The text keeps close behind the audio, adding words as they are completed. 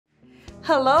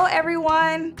Hello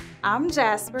everyone, I'm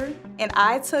Jasper and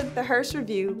I took the Hurst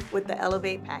Review with the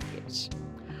Elevate package.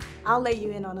 I'll let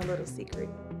you in on a little secret.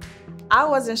 I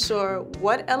wasn't sure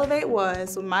what Elevate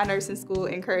was when my nursing school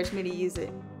encouraged me to use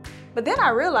it. But then I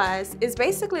realized it's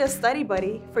basically a study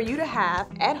buddy for you to have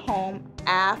at home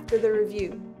after the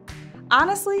review.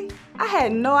 Honestly, I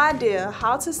had no idea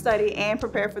how to study and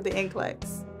prepare for the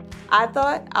NCLEX. I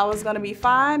thought I was going to be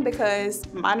fine because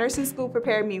my nursing school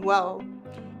prepared me well.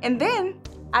 And then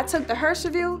I took the Hurst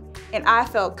Review and I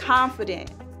felt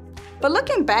confident. But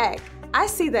looking back, I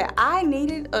see that I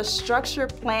needed a structured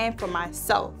plan for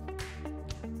myself.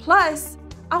 Plus,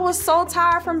 I was so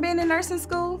tired from being in nursing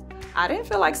school, I didn't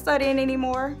feel like studying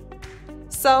anymore.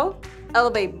 So,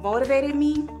 Elevate motivated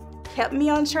me, kept me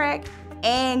on track,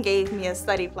 and gave me a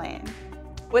study plan.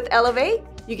 With Elevate,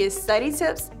 you get study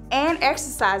tips and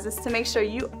exercises to make sure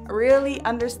you really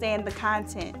understand the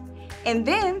content. And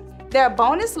then, there are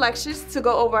bonus lectures to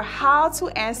go over how to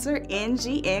answer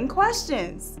NGN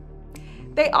questions.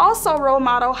 They also role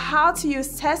model how to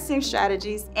use testing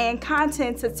strategies and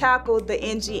content to tackle the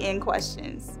NGN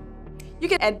questions. You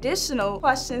get additional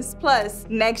questions plus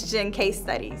next-gen case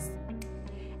studies.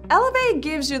 Elevate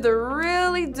gives you the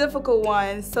really difficult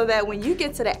ones so that when you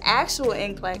get to the actual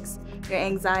NCLEX, your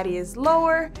anxiety is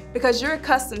lower because you're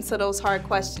accustomed to those hard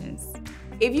questions.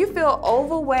 If you feel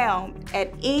overwhelmed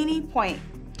at any point,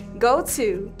 go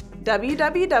to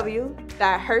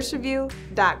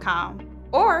www.hurstreview.com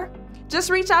or just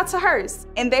reach out to Hurst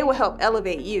and they will help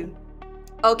elevate you.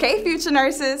 Okay, future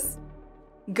nurses,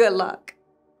 good luck.